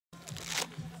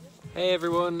Hey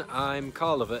everyone, I'm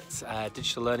Lovett,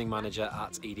 Digital Learning Manager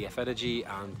at EDF Energy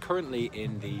and currently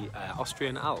in the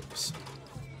Austrian Alps.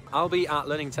 I'll be at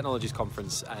Learning Technologies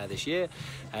Conference this year,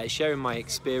 sharing my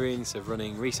experience of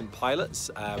running recent pilots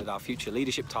with our future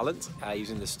leadership talent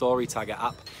using the StoryTagger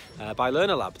app by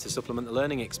LearnerLab to supplement the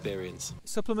learning experience.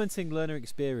 Supplementing learner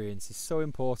experience is so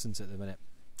important at the minute,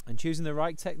 and choosing the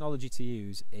right technology to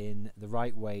use in the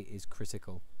right way is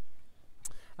critical.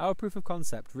 Our proof of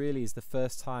concept really is the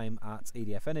first time at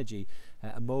EDF Energy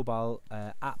a mobile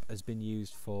app has been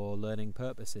used for learning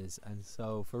purposes, and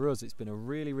so for us it's been a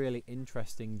really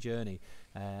interesting journey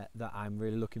that I'm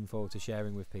really looking forward to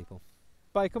sharing with people.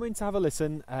 By coming to have a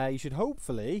listen, you should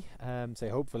hopefully,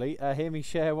 hear me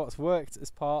share what's worked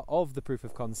as part of the proof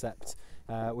of concept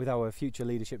with our future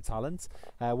leadership talent,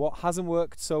 what hasn't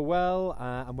worked so well,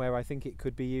 and where I think it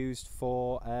could be used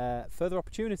for further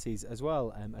opportunities as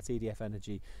well at EDF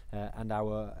Energy and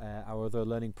our other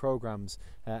learning programs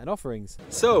and offerings.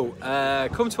 So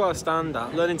come to our stand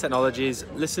at Learning Technologies,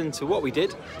 listen to what we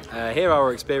did, hear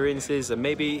our experiences, and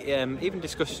maybe even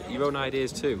discuss your own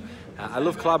ideas too. I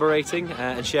love collaborating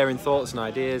and sharing thoughts and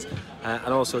ideas,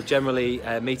 and also generally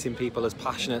meeting people as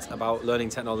passionate about learning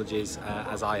technologies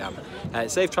as I am.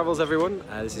 Safe travels everyone.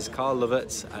 This is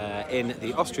Lovett in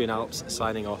the Austrian Alps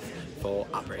signing off for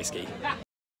Après Ski.